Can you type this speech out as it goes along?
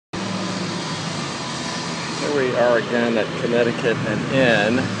Here we are again at Connecticut and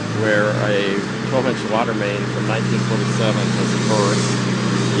N, where a 12-inch water main from 1947 was burst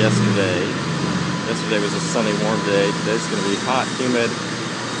yesterday. Yesterday was a sunny, warm day. Today's going to be hot, humid,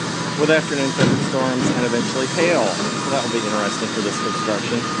 with afternoon thunderstorms and eventually hail. So that will be interesting for this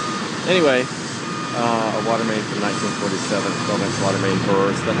construction. Anyway, a water main from 1947, 12-inch water main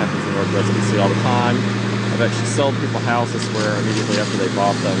burst. That happens in Northwest DC all the time. I've actually sold people houses where immediately after they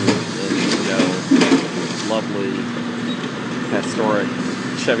bought them, lovely, historic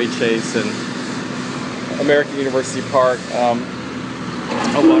Chevy Chase and American University Park, a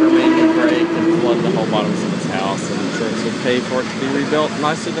water main would break and flood the whole bottom of its house, and insurance would pay for it to be rebuilt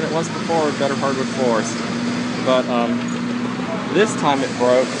nicer than it was before with better hardwood floors. But this time it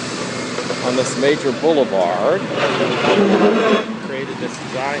broke on this major boulevard, created this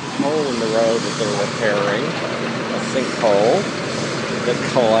giant hole in the road that they're repairing, a sinkhole that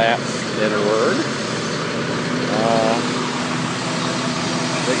collapsed inward.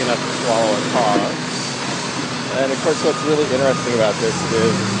 Big enough to swallow a car. And of course what's really interesting about this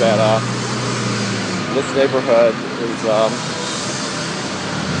is that this neighborhood is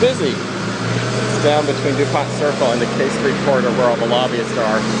busy. It's down between DuPont Circle and the K Street corridor where all the lobbyists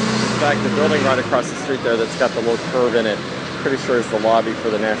are. In fact, the building right across the street there that's got the little curve in it, pretty sure is the lobby for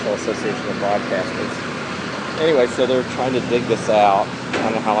the National Association of Broadcasters. Anyway, so they're trying to dig this out.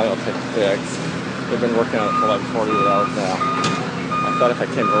 I don't know how long it'll take to fix. They've been working on it for like 48 hours now. I thought if I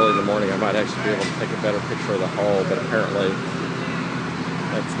came early in the morning I might actually be able to take a better picture of the hole, but apparently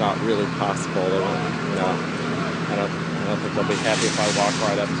that's not really possible. They won't, I don't think they'll be happy if I walk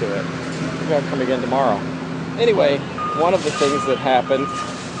right up to it. Maybe I'll come again tomorrow. Anyway, one of the things that happened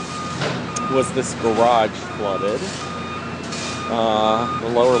was this garage flooded.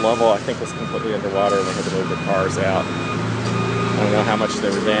 The lower level I think was completely underwater and they had to move the cars out. I don't know how much they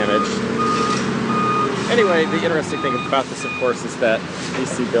were damaged. Anyway, the interesting thing about this, of course, is that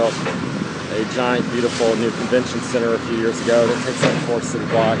DC built a giant, beautiful new convention center a few years ago that takes up 4 city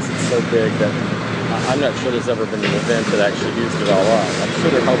blocks. It's so big that I'm not sure there's ever been an event that actually used it all up. I'm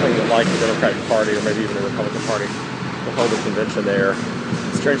sure they're hoping that, like the Democratic Party or maybe even the Republican Party, will hold a convention there.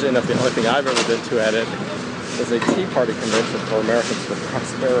 Strangely enough, the only thing I've ever been to at it is a Tea Party convention for Americans for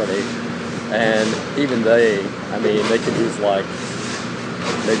Prosperity, and even they could use like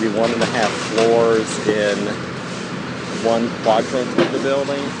maybe 1.5 floors in one quadrant of the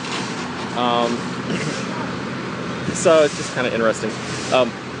building. So it's just kind of interesting.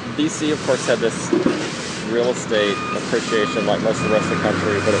 DC, of course, had this real estate appreciation like most of the rest of the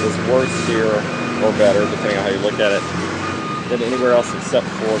country, but it was worse here, or better, depending on how you look at it, than anywhere else except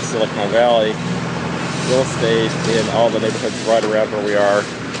for Silicon Valley. Real estate in all the neighborhoods right around where we are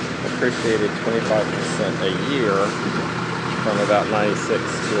appreciated 25% a year from about 96 to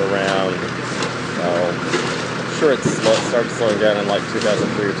around, I'm sure it started slowing down in like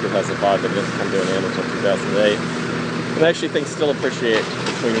 2003 or 2005, but it didn't come to an end until 2008. And I actually think still appreciate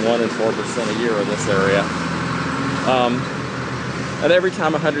between 1% and 4% a year in this area. And every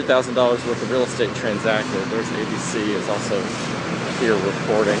time $100,000 worth of real estate transacted, there's ABC is also here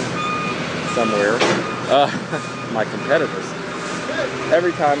reporting somewhere. My competitors.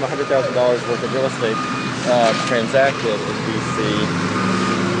 Every time $100,000 worth of real estate transacted in DC,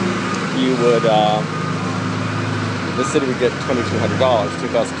 you would, the city would get $2,200,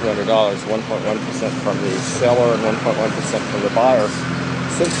 $2,200, 1.1% from the seller and 1.1% from the buyer.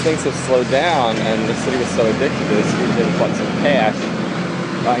 Since things have slowed down and the city was so addicted to this huge influx of cash,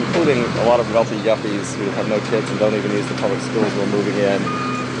 including a lot of wealthy yuppies who have no kids and don't even use the public schools who were moving in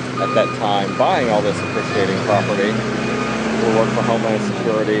at that time, buying all this appreciating property, who work for Homeland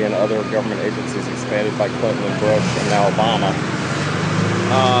Security and other government agencies expanded by Clinton and Bush and now Obama.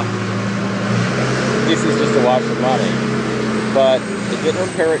 This is just a wash of money. But it didn't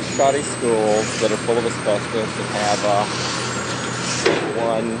repair its shoddy schools that are full of asbestos and have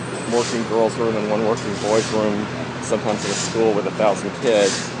one working girls' room and one working boys' room, sometimes in a school with 1,000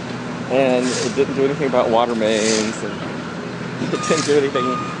 kids. And it didn't do anything about water mains, and it didn't do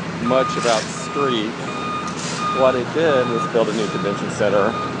anything much about streets. What it did was build a new convention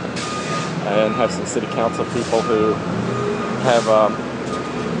center and have some city council people who have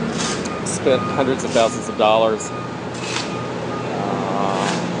spent hundreds of thousands of dollars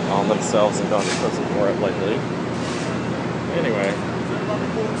on themselves and gone to prison for it lately. Anyway.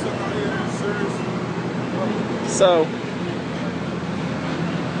 So,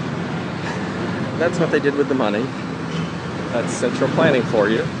 that's what they did with the money. That's central planning for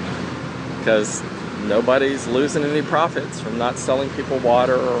you, because nobody's losing any profits from not selling people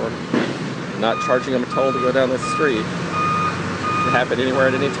water or not charging them a toll to go down the street. It can happen anywhere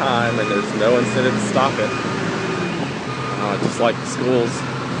at any time, and there's no incentive to stop it. Just like schools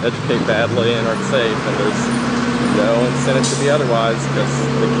educate badly and aren't safe, and there's no incentive to be otherwise because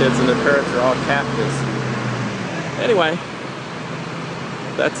the kids and their parents are all captives. Anyway,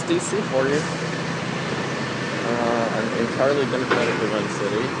 that's DC for you. An entirely democratically run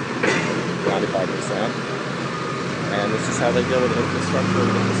city, 95%. And this is how they deal with infrastructure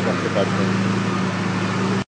and infrastructure budgeting.